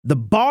The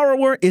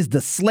borrower is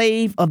the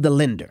slave of the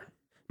lender.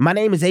 My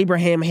name is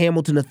Abraham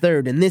Hamilton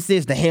III, and this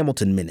is the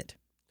Hamilton Minute.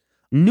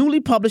 Newly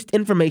published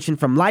information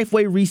from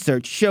Lifeway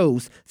Research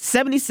shows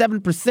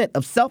 77%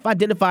 of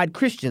self-identified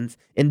Christians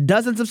in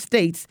dozens of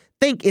states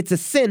think it's a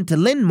sin to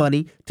lend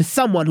money to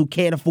someone who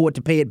can't afford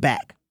to pay it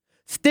back.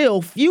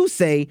 Still, few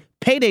say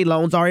payday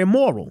loans are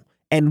immoral,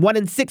 and 1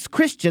 in 6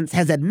 Christians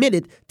has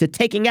admitted to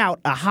taking out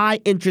a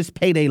high-interest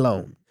payday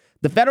loan.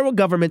 The federal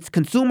government's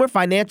Consumer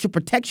Financial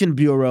Protection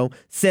Bureau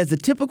says the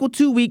typical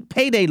 2-week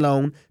payday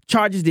loan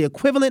charges the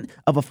equivalent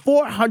of a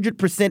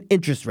 400%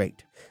 interest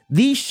rate.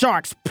 These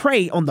sharks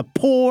prey on the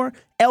poor,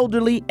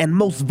 elderly, and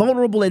most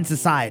vulnerable in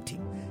society.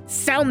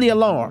 Sound the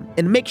alarm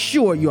and make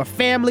sure your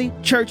family,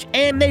 church,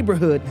 and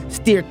neighborhood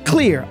steer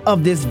clear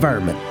of this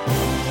vermin.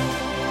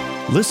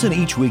 Listen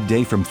each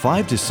weekday from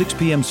 5 to 6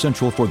 p.m.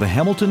 Central for the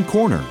Hamilton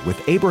Corner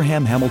with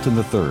Abraham Hamilton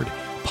III,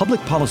 public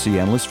policy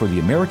analyst for the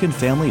American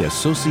Family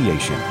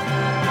Association.